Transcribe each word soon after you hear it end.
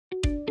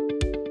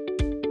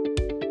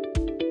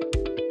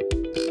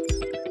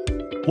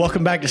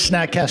Welcome back to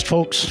Snackcast,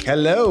 folks.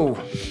 Hello.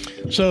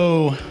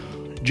 So,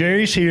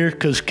 Jerry's here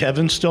because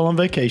Kevin's still on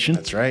vacation.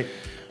 That's right.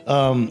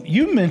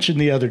 You mentioned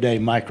the other day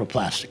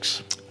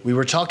microplastics. We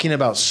were talking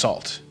about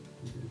salt.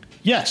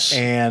 Yes.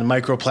 And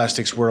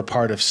microplastics were a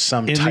part of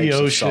some in types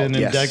the of salt. ocean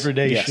and Yes.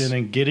 degradation Yes.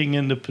 and getting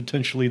into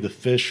potentially the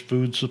fish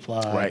food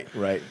supply.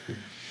 Right.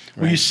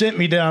 Well, you sent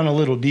me down a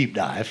little deep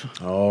dive.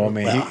 Oh,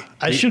 man. Well,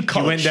 I should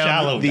call it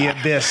shallow the dive.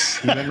 abyss.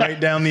 He went right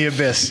down the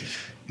abyss.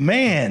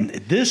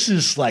 Man, this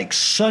is like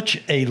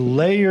such a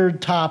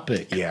layered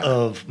topic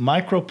of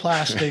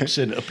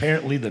microplastics, and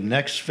apparently the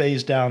next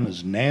phase down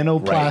is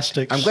nanoplastics.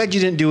 Right. I'm glad you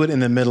didn't do it in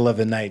the middle of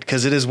the night,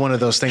 because it is one of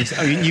those things.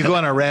 You go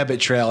on a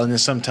rabbit trail, and then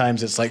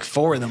sometimes it's like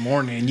 4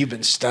 a.m, and you've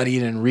been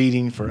studying and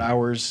reading for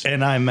hours.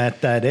 And I'm at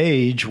that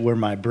age where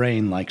my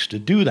brain likes to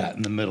do that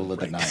in the middle of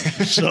the night.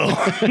 So,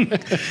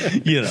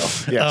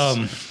 Yes.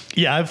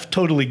 I've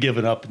totally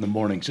given up in the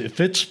mornings. If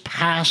it's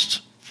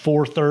past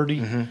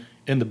 4:30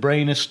 and the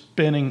brain is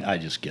spinning, I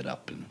just get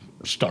up and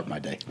start my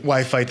day.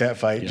 Why fight that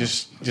fight?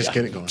 Just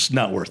get it going. It's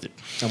not worth it.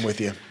 I'm with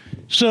you.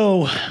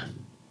 So,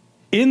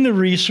 in the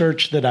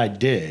research that I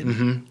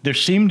did, there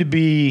seemed to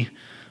be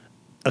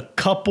a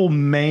couple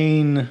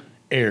main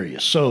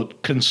areas. So,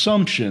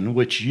 consumption,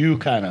 which you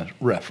kind of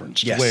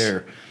referenced,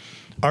 where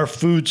our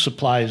food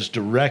supply is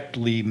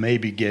directly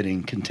maybe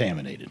getting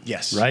contaminated.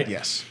 Yes. Right?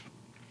 Yes.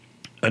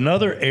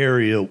 Another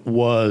area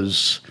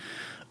was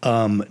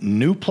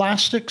new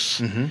plastics.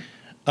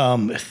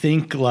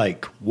 Think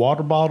like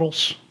water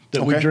bottles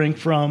that we drink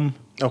from.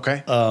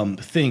 Okay.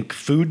 Think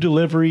food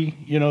delivery,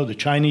 the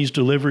Chinese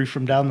delivery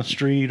from down the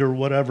street or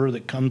whatever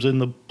that comes in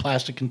the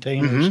plastic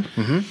containers.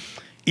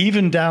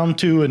 Even down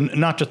to, and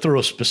not to throw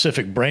a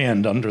specific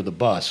brand under the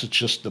bus, it's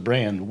just the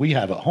brand we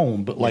have at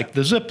home, but like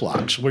the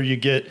Ziplocs where you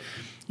get,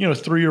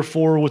 3 or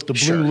 4 with the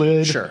blue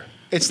lid. Sure.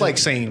 It's like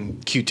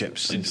saying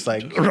Q-tips. It's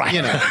like,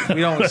 we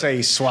don't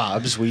say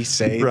swabs. We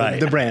say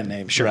the brand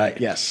name. Sure. Right.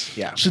 Yes.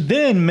 Yeah. So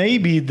then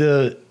maybe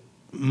the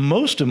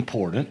most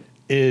important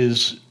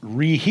is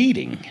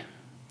reheating,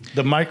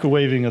 the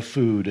microwaving of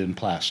food in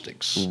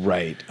plastics.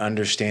 Right.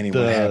 Understanding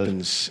what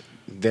happens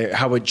there,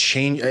 how it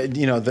change,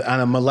 on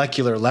a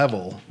molecular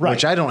level,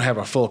 which I don't have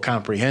a full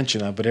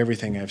comprehension of, but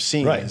everything I've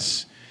seen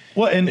is...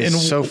 Well, and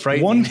so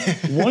frightening.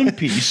 one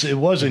piece, it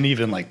wasn't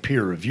even like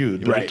peer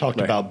reviewed, but it talked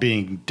about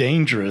being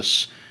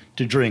dangerous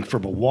to drink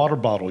from a water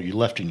bottle you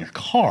left in your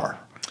car.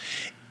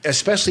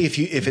 Especially if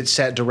it's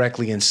sat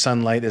directly in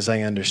sunlight, as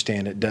I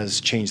understand, it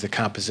does change the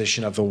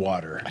composition of the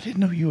water. I didn't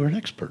know you were an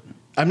expert.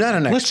 I'm not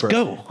an expert.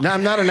 Let's go. No,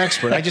 I'm not an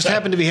expert. I just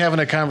happened to be having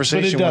a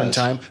conversation one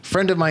time. A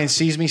friend of mine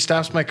sees me,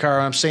 stops my car.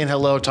 I'm saying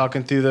hello,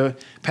 talking through the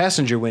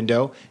passenger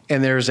window,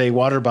 and there's a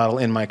water bottle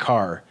in my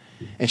car.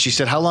 And she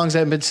said, "How long has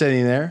that been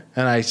sitting there?"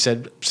 And I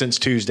said, "Since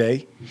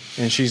Tuesday."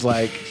 And she's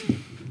like,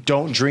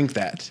 "Don't drink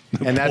that."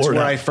 And that's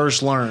where I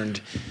first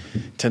learned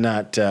to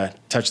not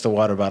touch the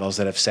water bottles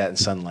that have sat in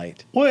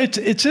sunlight. Well,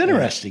 it's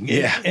interesting.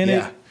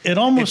 It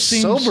almost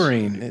seems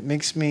sobering.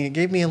 It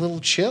gave me a little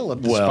chill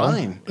up the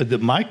spine.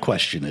 My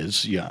question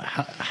is,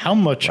 how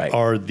much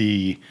are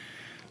the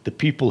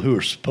people who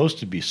are supposed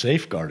to be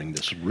safeguarding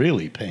this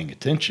really paying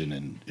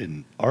attention,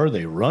 and are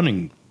they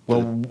running?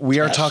 Well, we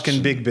are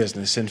talking big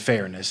business and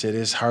fairness. It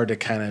is hard to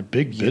kind of...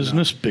 Big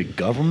business, big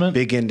government.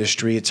 Big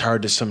industry. It's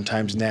hard to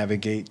sometimes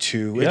navigate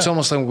to. It's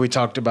almost like when we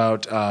talked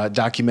about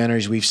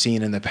documentaries we've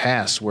seen in the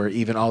past where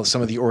even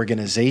some of the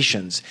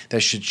organizations that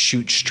should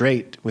shoot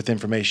straight with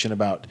information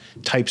about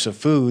types of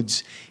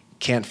foods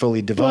can't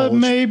fully divulge. But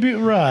maybe,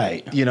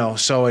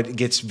 so it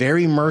gets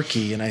very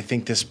murky, and I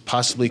think this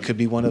possibly could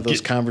be one of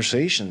those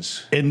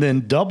conversations. And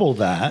then double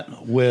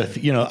that with,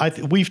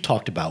 we've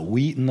talked about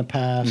wheat in the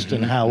past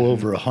and how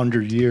over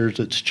 100 years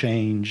it's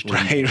changed.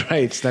 Right.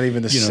 It's not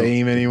even the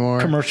same anymore.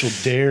 Commercial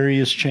dairy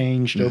has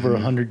changed over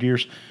 100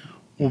 years.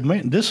 Well,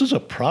 man, this is a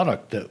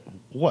product that,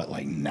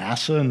 like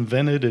NASA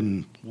invented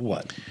in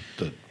the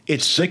 60s?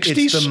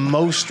 It's the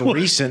most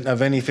recent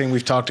of anything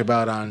we've talked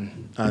about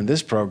on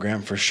this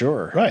program for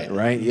sure.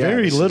 Right. Yeah.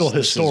 Very little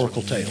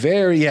historical tale.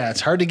 It's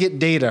hard to get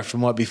data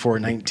from before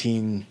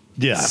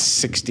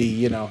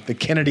 1960, the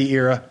Kennedy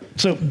era.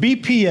 So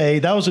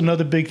BPA, that was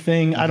another big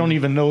thing. I don't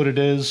even know what it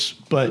is,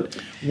 but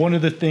one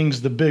of the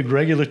things the big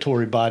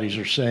regulatory bodies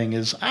are saying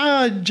is,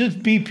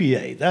 just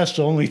BPA. That's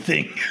the only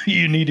thing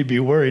you need to be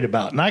worried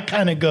about. And I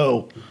kind of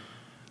go,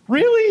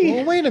 really?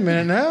 Well, wait a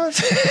minute now.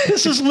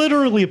 This is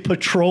literally a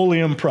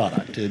petroleum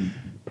product. And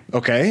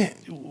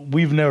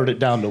we've narrowed it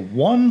down to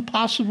one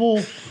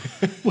possible.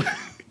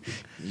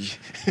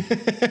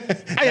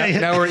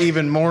 Now we're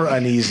even more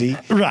uneasy.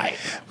 Right.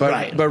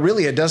 But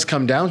really it does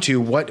come down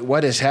to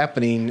what is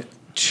happening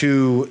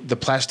to the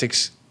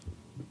plastics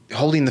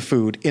holding the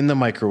food in the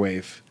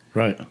microwave.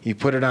 Right. You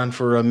put it on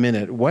for a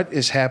minute. What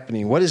is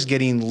happening? What is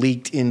getting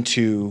leaked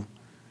into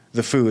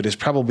the food is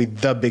probably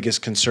the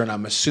biggest concern,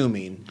 I'm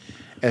assuming.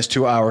 as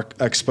to our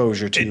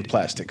exposure to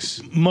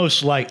plastics.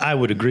 Most I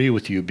would agree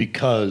with you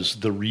because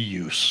the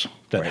reuse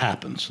that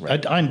happens.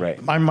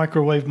 I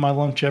microwave my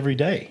lunch every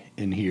day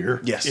in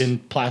here in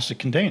plastic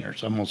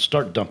containers. I'm going to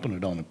start dumping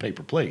it on a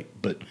paper plate.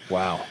 But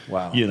wow.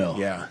 You know.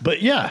 Yeah.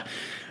 But yeah.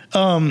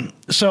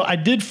 So I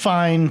did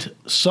find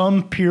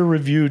some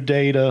peer-reviewed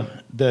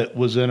data that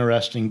was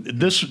interesting.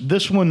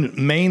 This one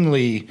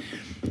mainly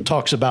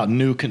talks about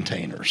new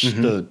containers,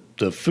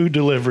 the food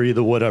delivery,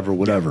 the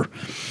whatever.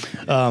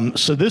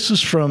 So this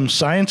is from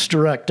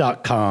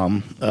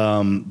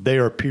ScienceDirect.com. They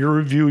are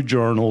peer-reviewed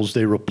journals.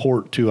 They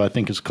report to, I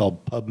think it's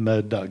called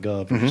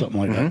PubMed.gov or something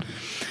like that.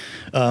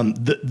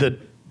 The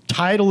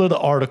title of the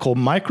article,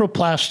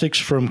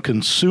 Microplastics from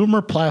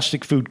Consumer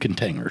Plastic Food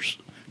Containers.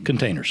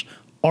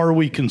 Are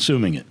we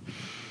consuming it?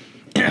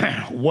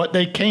 What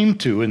they came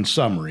to in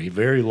summary,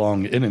 very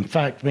long, and in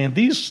fact, man,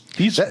 these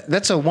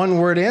that's a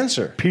one-word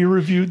answer.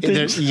 Peer-reviewed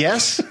things.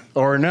 Yes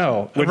or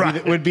no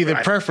would be the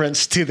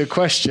preference to the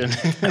question.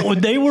 Well,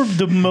 they were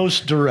the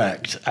most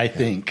direct, I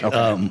think.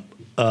 Okay.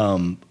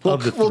 Of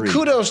the three. Well,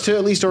 kudos to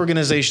at least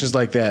organizations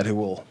like that who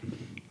will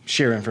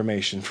share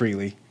information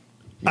freely.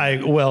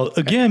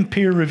 Again,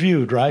 peer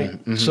reviewed, right?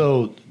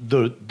 So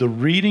the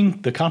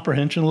reading, the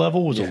comprehension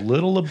level was a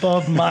little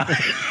above my.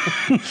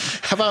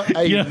 How about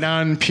a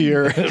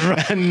non-peer,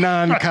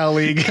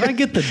 non-colleague? Can I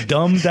get the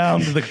dumb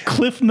down to the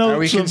cliff notes? Are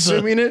we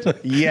consuming it?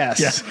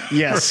 Yes,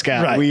 yes,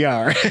 Scott, we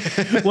are.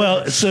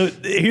 Well, so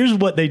here's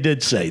what they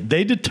did say.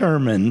 They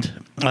determined.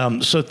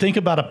 So think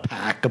about a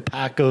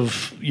pack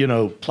of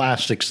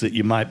plastics that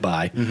you might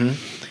buy.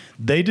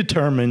 They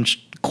determined,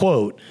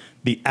 quote,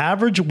 the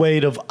average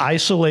weight of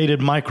isolated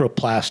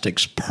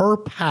microplastics per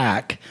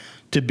pack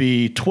to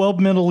be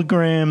 12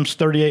 milligrams,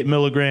 38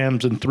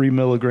 milligrams, and 3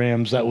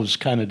 milligrams. That was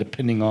kind of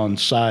depending on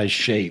size,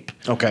 shape.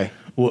 Okay.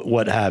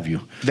 What have you.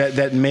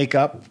 That make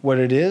up what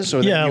it is?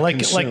 Or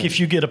like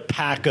if you get a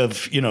pack of,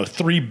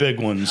 3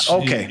 big ones,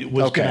 it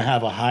was going to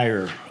have a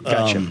higher.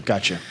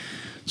 Gotcha.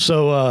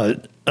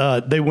 So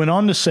they went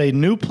on to say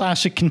new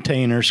plastic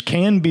containers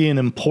can be an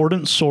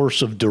important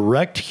source of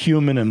direct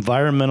human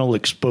environmental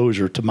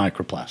exposure to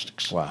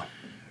microplastics. Wow.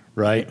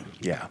 Right?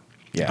 Yeah.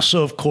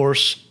 So, of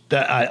course,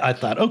 that I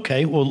thought,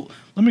 okay, well,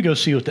 let me go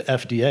see what the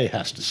FDA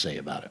has to say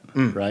about it.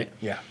 Right?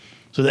 Yeah.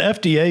 So the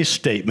FDA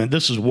statement,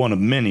 this is one of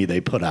many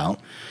they put out.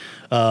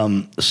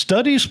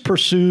 Studies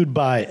pursued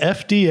by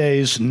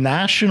FDA's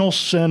National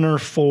Center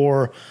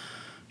for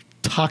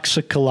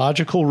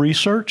Toxicological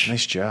Research.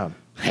 Nice job.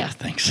 Yeah,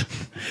 thanks.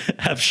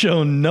 Have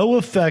shown no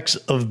effects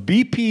of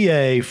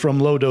BPA from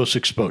low-dose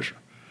exposure.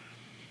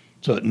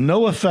 So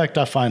no effect,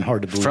 I find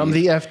hard to believe. From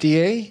the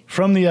FDA?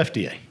 From the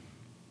FDA.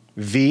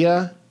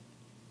 Via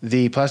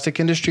the plastic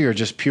industry or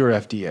just pure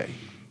FDA?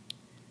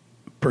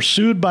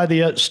 Pursued by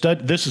the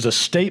study. This is a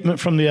statement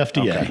from the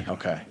FDA.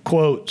 Okay.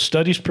 Quote,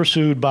 studies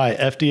pursued by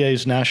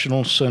FDA's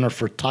National Center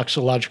for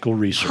Toxicological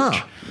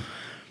Research.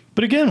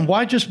 But again,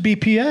 why just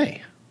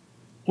BPA?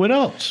 What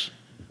else?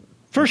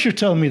 First, you're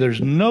telling me there's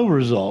no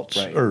results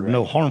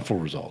no harmful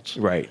results.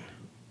 Right.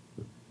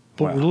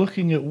 But we're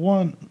looking at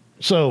one.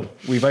 So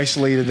we've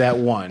isolated that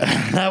one.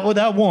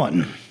 that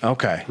one.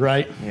 Okay.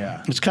 Right?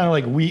 Yeah. It's kind of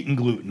like wheat and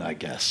gluten, I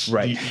guess.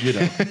 Right.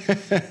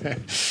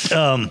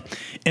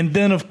 And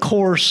then, of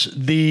course,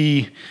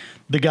 the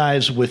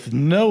guys with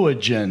no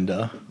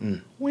agenda,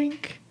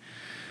 wink,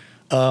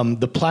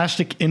 the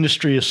Plastic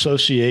Industry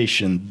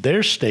Association,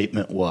 their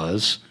statement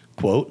was,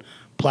 quote,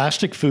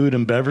 plastic food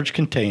and beverage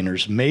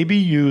containers may be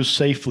used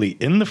safely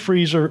in the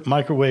freezer,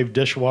 microwave,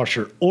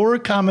 dishwasher, or a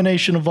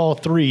combination of all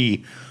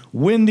three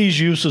when these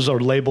uses are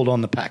labeled on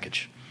the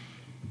package.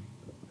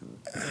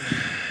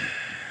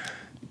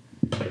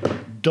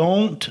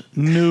 Don't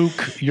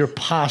nuke your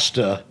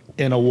pasta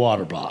in a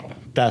water bottle.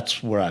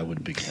 That's where I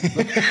would begin.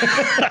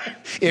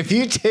 If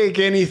you take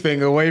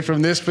anything away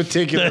from this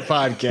particular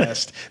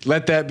podcast,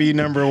 let that be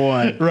number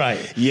one.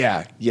 Right.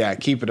 Yeah.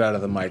 Keep it out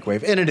of the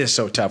microwave. And it is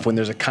so tough when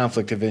there's a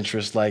conflict of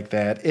interest like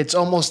that. It's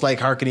almost like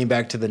hearkening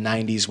back to the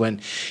 90s when,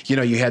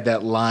 you had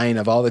that line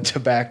of all the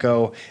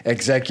tobacco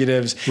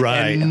executives.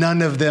 Right. And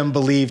none of them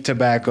believe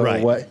tobacco.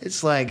 Right.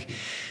 It's like,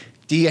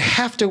 do you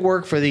have to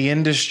work for the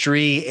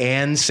industry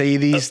and say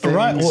these things?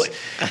 Right. Well,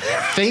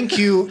 thank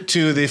you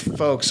to the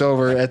folks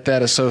over at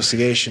that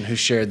association who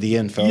shared the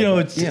info.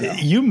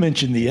 You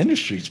mentioned the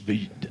industries, but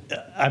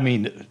I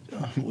mean,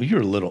 you're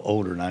a little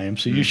older than I am,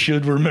 so you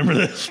should remember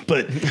this.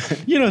 But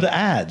the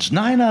ads: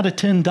 9 out of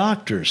 10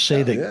 doctors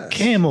say that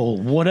Camel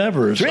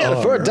whatever. 3 out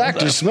of 4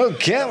 doctors smoke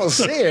Camel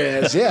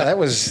cigarettes. Yeah, that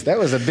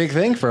was a big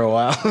thing for a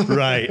while.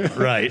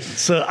 Right.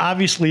 So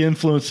obviously,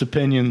 influenced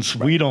opinions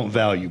we don't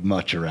value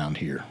much around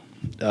here.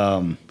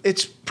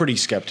 It's pretty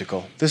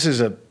skeptical. This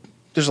is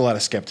there's a lot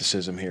of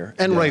skepticism here,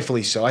 and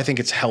rightfully so. I think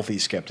it's healthy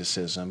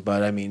skepticism,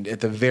 but I mean, at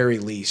the very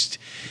least,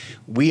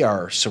 we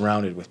are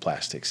surrounded with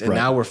plastics, and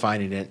now we're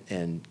finding it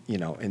in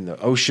the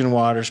ocean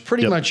waters,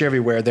 pretty much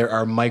everywhere. There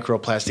are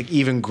microplastic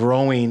even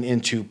growing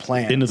into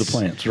plants. Into the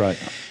plants, right.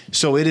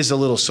 So it is a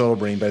little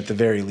sobering, but at the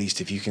very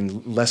least, if you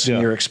can lessen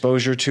your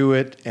exposure to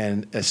it,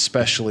 and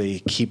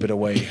especially keep it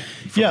away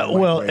from the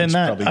well, ways, and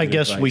that, I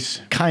guess advice.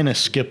 we kind of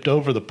skipped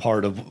over the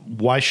part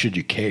of why should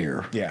you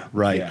care? Yeah.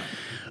 Right.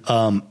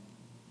 Yeah.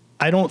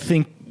 I don't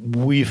think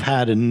we've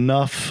had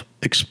enough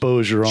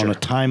exposure on a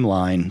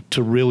timeline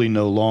to really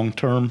know long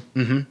term.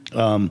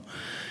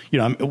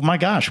 My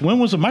gosh, when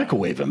was the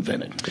microwave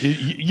invented?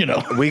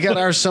 We got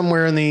ours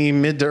somewhere in the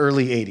mid to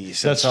early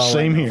 80s. That's all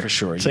same here for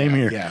sure. Same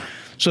here. Yeah.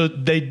 So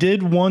they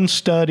did one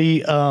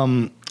study.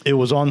 It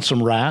was on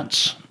some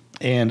rats,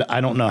 and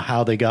I don't know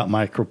how they got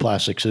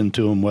microplastics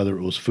into them, whether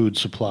it was food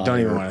supply.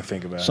 Don't even want to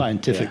think about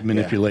scientific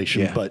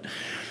manipulation, Yeah.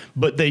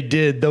 But they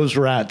did. Those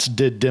rats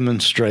did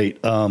demonstrate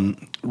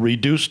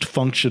reduced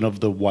function of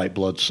the white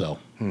blood cell,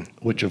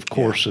 which, of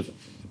course,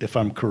 if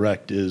I'm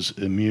correct, is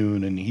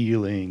immune and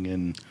healing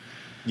and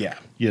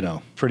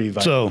pretty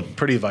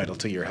vital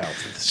to your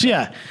health. So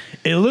yeah,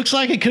 it looks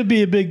like it could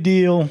be a big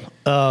deal.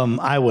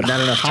 I would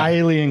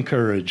highly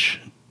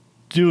encourage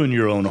doing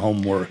your own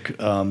homework.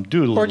 Do a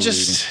little or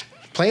just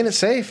playing it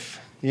safe.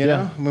 You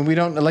know, I mean, we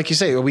don't, like you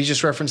say, we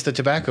just referenced the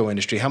tobacco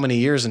industry. How many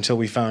years until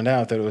we found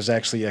out that it was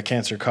actually a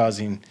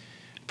cancer-causing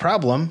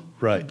problem?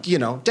 Right.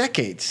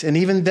 Decades. And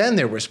even then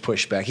there was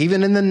pushback.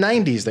 Even in the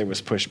 90s there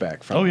was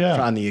pushback from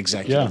on the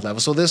executive level.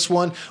 So this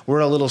one,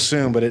 we're a little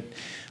soon, but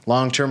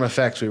long-term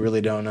effects we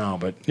really don't know.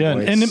 But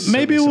and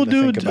maybe we'll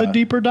do a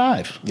deeper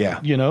dive.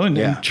 Yeah.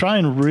 And try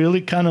and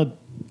really kind of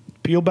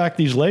peel back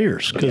these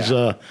layers, because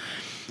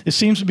it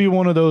seems to be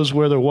one of those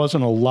where there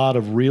wasn't a lot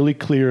of really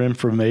clear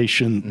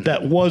information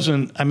that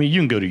wasn't, I mean, you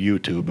can go to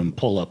YouTube and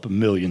pull up a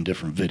million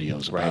different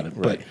videos about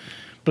it,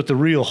 but the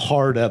real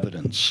hard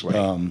evidence,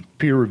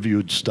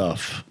 peer-reviewed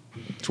stuff.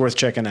 It's worth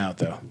checking out,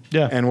 though.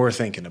 Yeah. And worth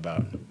thinking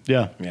about.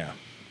 Yeah. Yeah.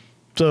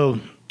 So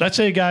that's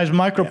it, guys.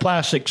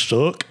 Microplastics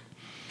suck.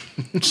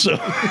 So,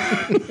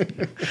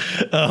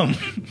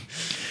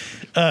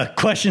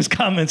 questions,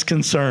 comments,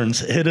 concerns,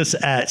 hit us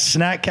at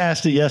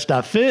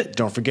snackcast@yes.fit.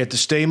 Don't forget to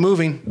stay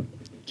moving.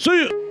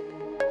 See ya.